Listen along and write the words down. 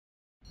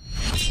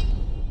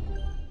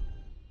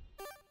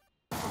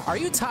Are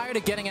you tired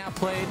of getting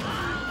outplayed?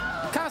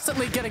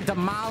 Constantly getting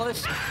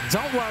demolished?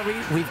 Don't worry,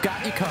 we've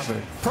got you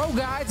covered.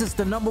 ProGuides is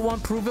the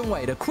 #1 proven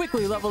way to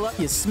quickly level up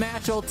your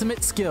Smash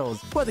Ultimate skills.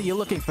 Whether you're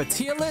looking for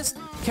tier lists,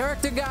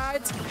 character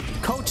guides,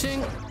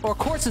 coaching, or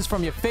courses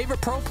from your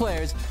favorite pro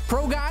players,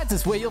 ProGuides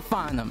is where you'll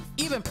find them.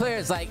 Even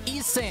players like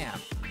eSam,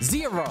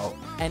 Zero,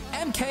 and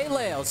MK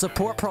Leo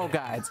support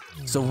ProGuides.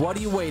 So what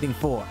are you waiting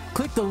for?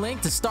 Click the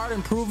link to start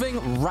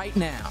improving right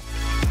now.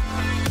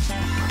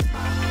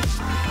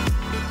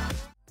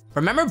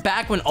 Remember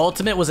back when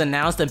Ultimate was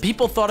announced and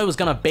people thought it was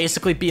gonna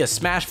basically be a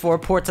Smash 4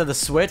 port to the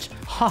Switch?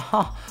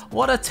 Haha,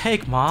 what a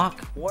take, Mark.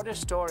 What a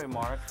story,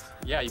 Mark.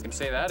 Yeah, you can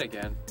say that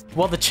again.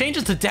 Well, the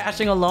changes to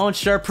dashing alone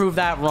sure proved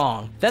that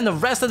wrong. Then the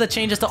rest of the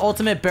changes to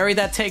Ultimate buried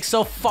that take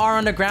so far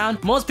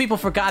underground, most people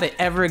forgot it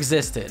ever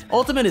existed.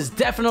 Ultimate is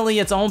definitely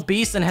its own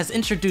beast and has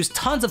introduced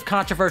tons of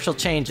controversial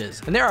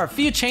changes. And there are a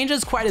few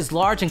changes quite as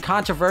large and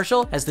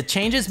controversial as the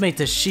changes made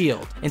to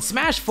Shield. In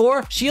Smash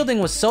 4, shielding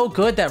was so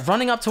good that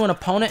running up to an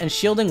opponent and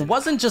shielding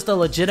wasn't just a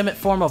legitimate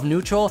form of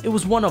neutral, it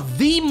was one of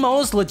the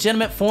most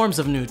legitimate forms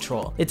of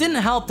neutral. It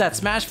didn't help that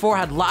Smash 4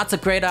 had lots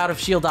of great out of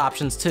shield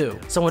options too.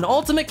 So when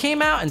Ultimate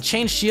came out and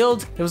changed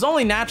shields, it was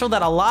only natural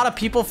that a lot of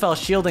people felt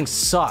shielding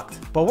sucked.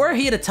 But we're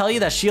here to tell you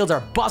that shields are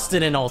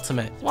busted in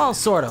Ultimate. Well,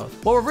 sort of.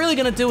 What we're really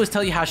gonna do is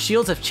tell you how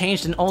shields have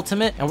changed in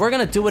Ultimate, and we're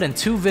gonna do it in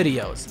 2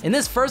 videos. In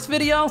this first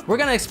video, we're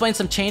gonna explain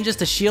some changes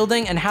to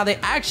shielding and how they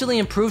actually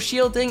improve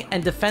shielding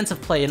and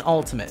defensive play in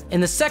Ultimate. In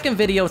the second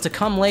video to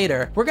come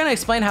later, we're gonna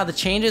explain how the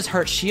changes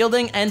hurt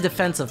shielding and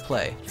defensive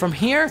play. From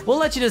here, we'll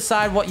let you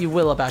decide what you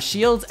will about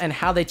shields and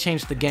how they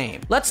changed the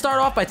game. Let's start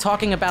off by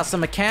talking about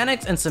some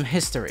mechanics and some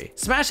history.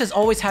 Smash has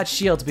always had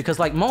shields because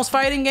like most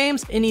fighting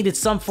games, it needed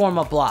some form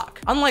of block.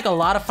 Unlike a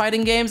lot of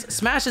fighting games,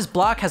 Smash's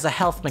block has a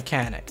health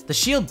mechanic. The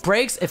shield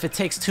breaks if it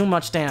takes too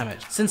much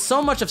damage. Since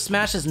so much of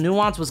Smash's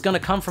nuance was gonna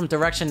come from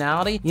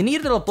directionality, you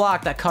needed a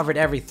block that covered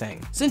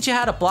everything. Since you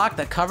had a block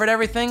that covered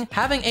everything,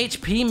 having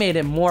HP made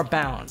it more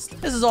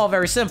balanced. This is all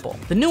very simple.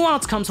 The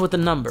nuance comes with the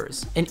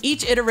numbers. In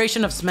each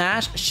iteration of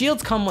Smash,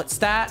 shields come with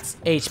stats,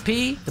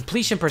 HP,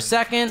 depletion per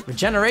second,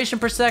 regeneration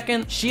per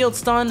second, shield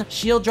stun,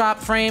 shield drop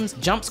frames,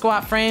 jump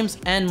squat frames,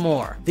 and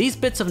more. These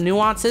bits of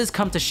nuances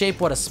come to shape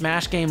what a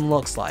Smash game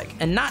looks like,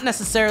 and not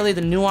necessarily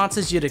the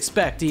nuances you'd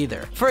expect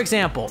either. For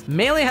example,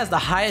 Melee has the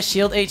highest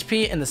shield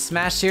HP in the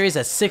Smash series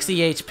at 60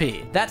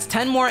 HP. That's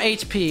 10 more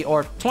HP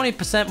or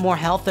 20% more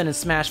health than in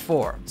Smash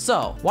 4.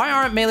 So, why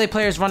aren't Melee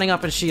players running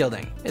up and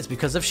shielding? It's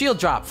because of shield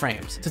drop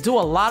frames. To do a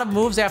lot of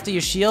moves after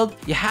you shield,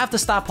 you have to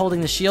stop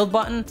holding the shield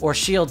button or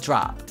shield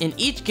drop. In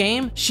each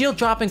game, shield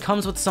dropping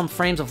comes with some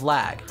frames of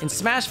lag. In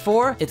Smash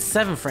 4, it's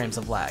 7 frames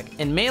of lag.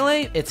 In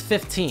Melee, it's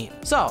 15.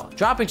 So,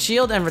 dropping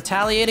shield and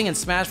retaliating in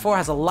Smash 4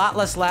 has a lot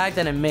less lag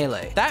than in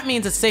Melee. That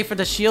means it's safer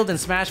to shield in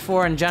Smash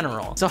 4 in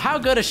general. So how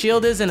good a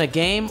shield is in a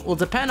game will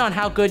depend on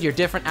how good your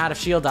different out of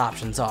shield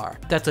options are.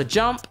 That's a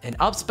jump, an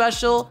up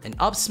special, an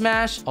up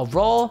smash, a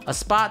roll, a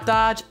spot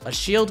dodge, a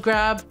shield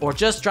grab, or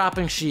just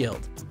dropping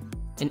shield.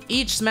 In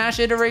each Smash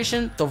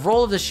iteration, the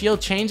role of the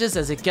shield changes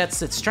as it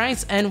gets its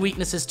strengths and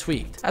weaknesses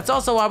tweaked. That's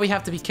also why we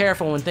have to be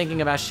careful when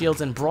thinking about shields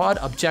in broad,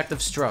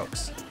 objective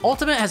strokes.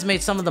 Ultimate has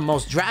made some of the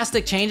most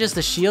drastic changes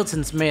to shield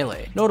since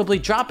Melee. Notably,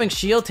 dropping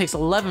shield takes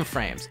 11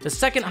 frames, the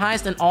second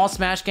highest in all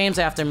Smash games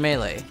after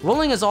Melee.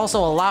 Rolling is also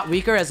a lot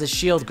weaker as a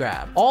shield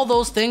grab. All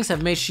those things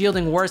have made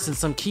shielding worse in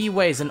some key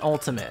ways in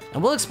Ultimate.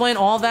 And we'll explain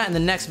all that in the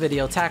next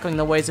video, tackling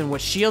the ways in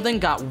which shielding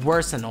got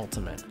worse in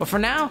Ultimate. But for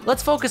now,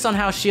 let's focus on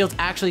how shields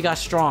actually got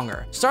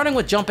stronger, starting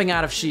with jumping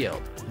out of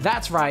shield.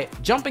 That's right,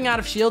 jumping out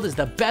of shield is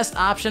the best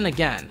option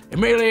again.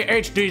 Melee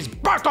HD's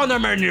back on the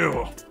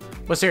menu!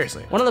 But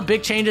seriously, one of the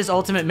big changes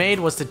Ultimate made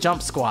was to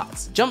jump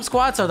squats. Jump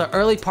squats are the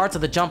early parts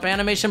of the jump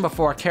animation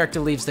before a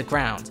character leaves the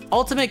ground.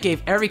 Ultimate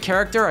gave every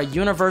character a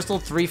universal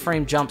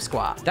 3-frame jump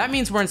squat. That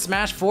means where in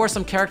Smash 4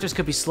 some characters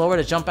could be slower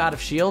to jump out of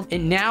shield, it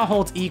now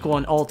holds equal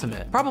in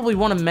Ultimate. Probably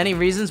one of many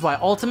reasons why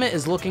Ultimate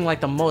is looking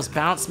like the most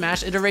balanced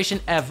Smash iteration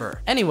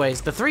ever.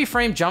 Anyways, the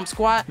 3-frame jump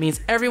squat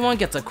means everyone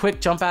gets a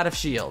quick jump out of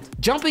shield.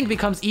 Jumping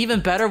becomes even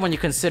better when you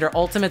consider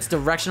Ultimate's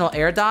directional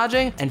air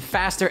dodging and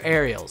faster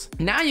aerials.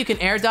 Now you can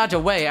air dodge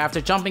away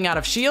after jumping out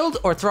of shield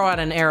or throw out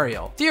an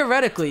aerial.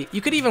 Theoretically,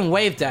 you could even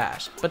wave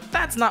dash, but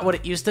that's not what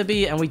it used to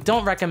be and we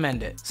don't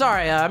recommend it.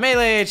 Sorry,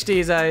 Melee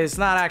HD's it's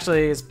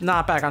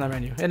not back on the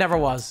menu. It never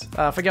was.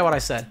 Forget what I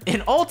said.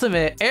 In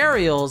Ultimate,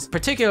 aerials,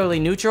 particularly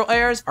neutral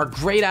airs, are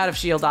great out of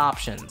shield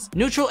options.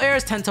 Neutral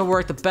airs tend to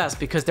work the best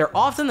because they're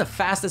often the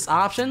fastest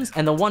options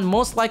and the one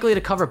most likely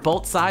to cover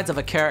both sides of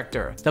a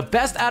character. The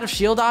best out of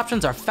shield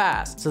options are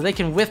fast, so they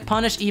can whiff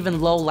punish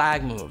even low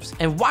lag moves,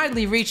 and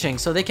widely reaching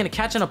so they can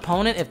catch an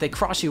opponent if they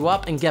cross you up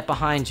up and get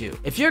behind you.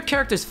 If your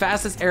character's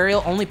fastest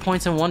aerial only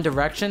points in one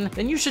direction,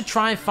 then you should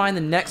try and find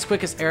the next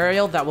quickest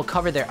aerial that will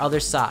cover their other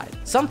side.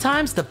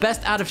 Sometimes the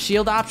best out of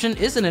shield option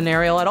isn't an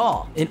aerial at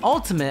all. In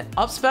Ultimate,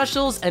 up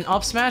specials and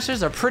up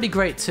smashes are pretty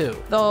great too,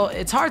 though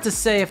it's hard to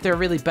say if they're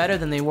really better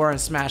than they were in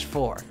Smash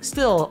 4.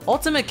 Still,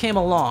 Ultimate came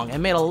along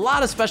and made a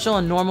lot of special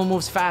and normal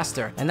moves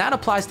faster, and that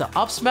applies to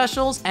up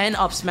specials and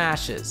up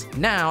smashes.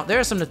 Now, there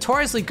are some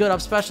notoriously good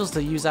up specials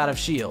to use out of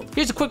shield.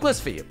 Here's a quick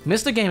list for you.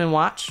 Mr. Game &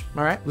 Watch,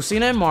 alright,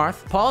 Lucina and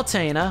Marth,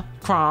 Palutena,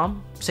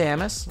 Chrom,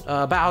 Samus,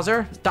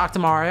 Bowser, Dr.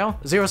 Mario,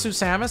 Zero Suit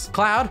Samus,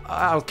 Cloud.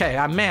 Okay,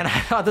 man, I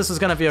thought this was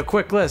gonna be a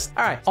quick list.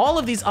 All right, all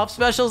of these up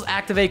specials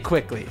activate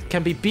quickly,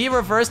 can be B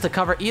reversed to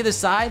cover either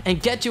side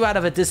and get you out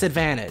of a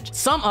disadvantage.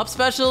 Some up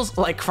specials,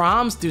 like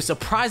Chrom's, do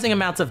surprising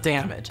amounts of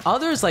damage.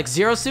 Others, like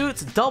Zero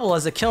Suit's, double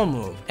as a kill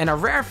move. And a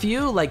rare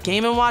few, like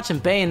Game & Watch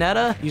and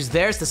Bayonetta, use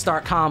theirs to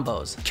start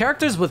combos.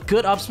 Characters with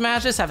good up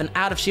smashes have an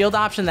out of shield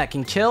option that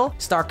can kill,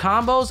 start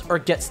combos, or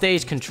get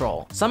stage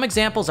control. Some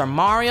examples are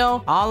Mario,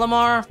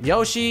 Olimar,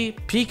 Yoshi,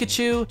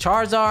 Pikachu,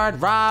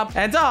 Charizard, Rob,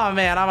 and oh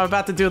man, I'm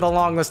about to do the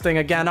long list thing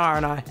again,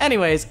 aren't I?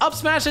 Anyways, up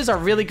smashes are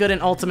really good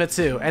in Ultimate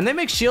too, and they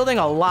make shielding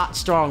a lot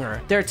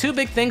stronger. There are two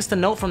big things to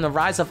note from the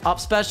rise of up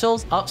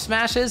specials, up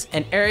smashes,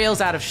 and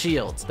aerials out of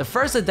shields. The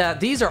first is that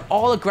these are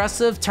all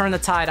aggressive turn the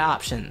tide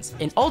options.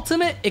 In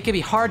Ultimate, it can be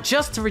hard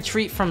just to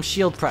retreat from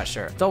shield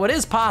pressure, though it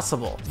is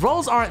possible.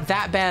 Rolls aren't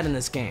that bad in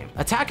this game.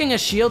 Attacking a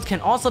shield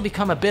can also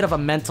become a bit of a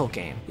mental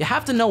game. You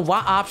have to know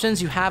what options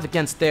you have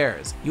against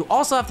theirs. You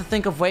also have to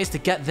think of ways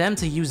to get them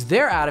to use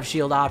their out of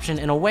shield option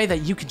in a way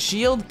that you could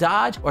shield,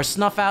 dodge, or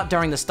snuff out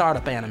during the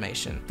startup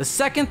animation. The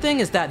second thing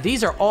is that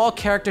these are all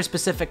character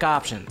specific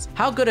options.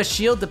 How good a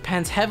shield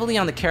depends heavily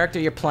on the character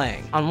you're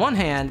playing. On one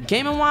hand,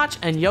 Game & Watch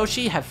and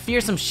Yoshi have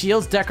fearsome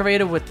shields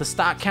decorated with the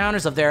stock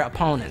counters of their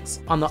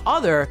opponents. On the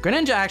other,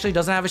 Greninja actually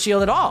doesn't have a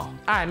shield at all.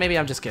 Alright, maybe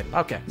I'm just kidding.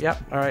 Okay, yep,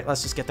 alright,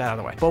 let's just get that out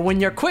of the way. But when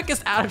your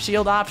quickest out of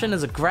shield option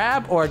is a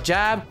grab or a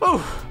jab,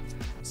 ooh,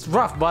 it's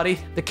rough, buddy.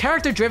 The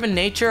character-driven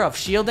nature of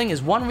shielding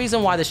is one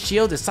reason why the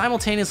shield is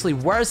simultaneously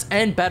worse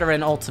and better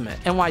in Ultimate,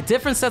 and why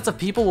different sets of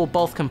people will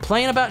both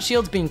complain about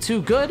shields being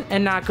too good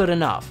and not good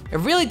enough. It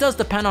really does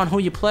depend on who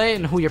you play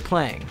and who you're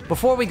playing.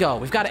 Before we go,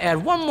 we've got to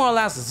add one more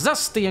last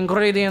zesty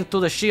ingredient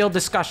to the shield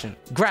discussion.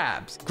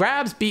 Grabs.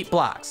 Grabs beat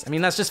blocks. I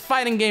mean, that's just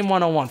fighting game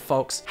 101,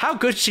 folks. How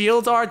good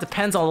shields are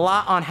depends a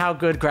lot on how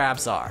good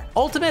grabs are.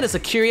 Ultimate is a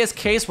curious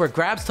case where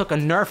grabs took a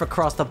nerf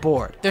across the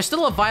board. They're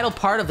still a vital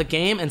part of the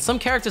game, and some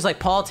characters like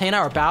Palutena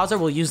or Bowser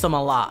will use them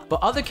a lot,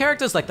 but other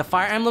characters like the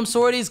Fire Emblem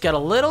Swordies get a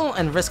little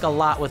and risk a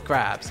lot with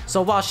grabs.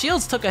 So while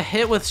shields took a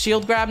hit with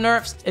shield grab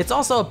nerfs, it's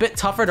also a bit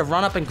tougher to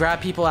run up and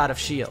grab people out of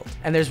shield.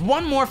 And there's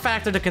one more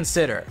factor to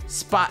consider: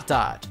 spot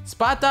dodge.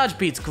 Spot dodge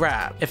beats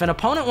grab. If an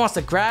opponent wants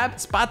to grab,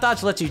 spot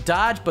dodge lets you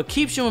dodge but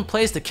keeps you in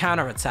place to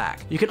counter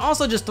attack. You can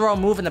also just throw a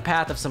move in the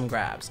path of some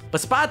grabs,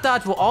 but spot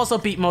dodge will also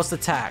beat most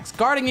attacks,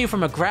 guarding you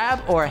from a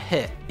grab or a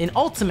hit. In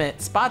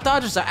Ultimate, spot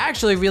dodges are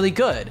actually really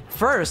good.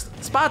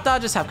 First, spot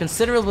dodges have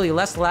considerably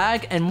less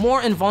lag and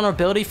more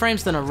invulnerability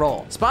frames than a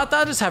roll. Spot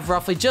dodges have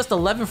roughly just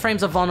 11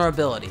 frames of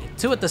vulnerability,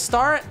 2 at the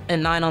start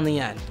and 9 on the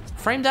end.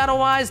 Frame data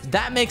wise,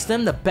 that makes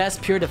them the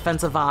best pure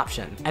defensive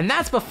option. And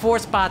that's before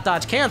spot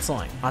dodge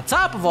canceling. On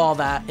top of all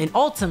that, in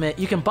Ultimate,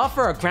 you can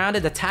buffer a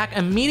grounded attack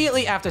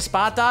immediately after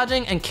spot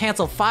dodging and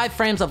cancel 5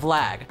 frames of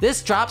lag.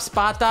 This drops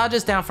spot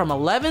dodges down from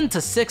 11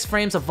 to 6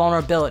 frames of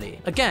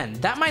vulnerability. Again,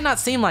 that might not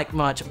seem like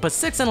much, but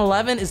 6 and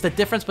 11 is the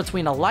difference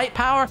between a light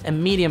power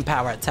and medium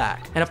power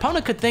attack. An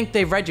opponent could think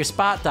they've read your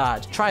spot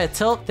dodge, try a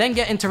tilt, then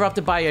get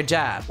interrupted by your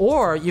jab.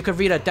 Or you could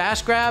read a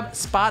dash grab,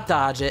 spot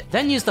dodge it,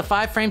 then use the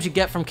 5 frames you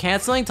get from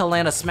canceling to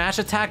land a smash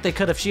attack they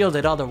could have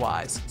shielded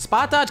otherwise.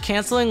 Spot dodge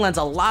canceling lends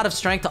a lot of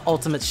strength to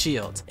Ultimate's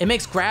shields. It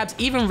makes grabs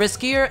even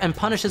riskier and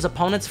punishes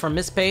opponents for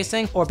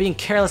mispacing or being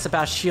careless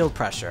about shield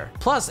pressure.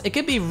 Plus, it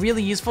can be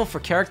really useful for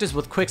characters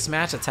with quick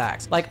smash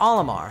attacks, like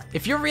Olimar.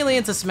 If you're really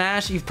into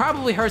Smash, you've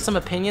probably heard some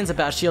opinions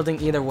about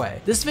shielding either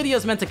way. This video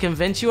is meant to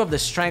convince you of the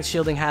strength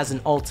shielding has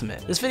in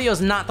Ultimate. This video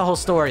is not the whole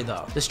story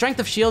though. The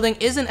strength of shielding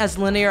isn't as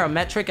linear a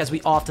metric as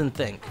we often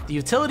think. The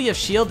utility of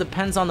shield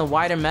depends on the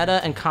wider meta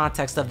and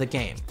context of the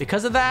game.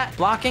 Because of that,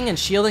 blocking and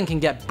shielding can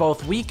get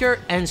both weaker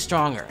and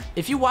stronger.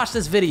 If you watch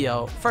this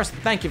video, first,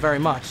 thank you very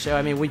much.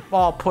 I mean, we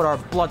all put our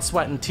blood,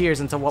 sweat, and tears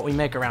into what we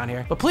make around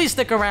here. But please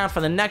stick around for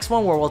the next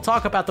one where we'll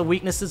talk about the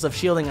weaknesses of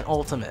shielding in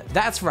Ultimate.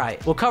 That's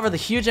right, we'll cover the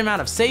huge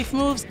amount of safe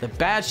moves, the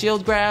bad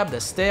shield grab, the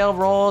stale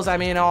rolls, I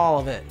mean, all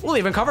of it. We'll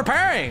even cover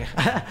parrying.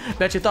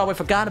 Bet you thought we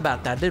forgot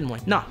about that, didn't we?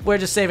 No, we're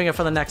just saving it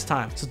for the next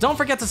time. So don't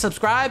forget to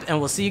subscribe, and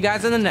we'll see you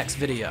guys in the next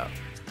video.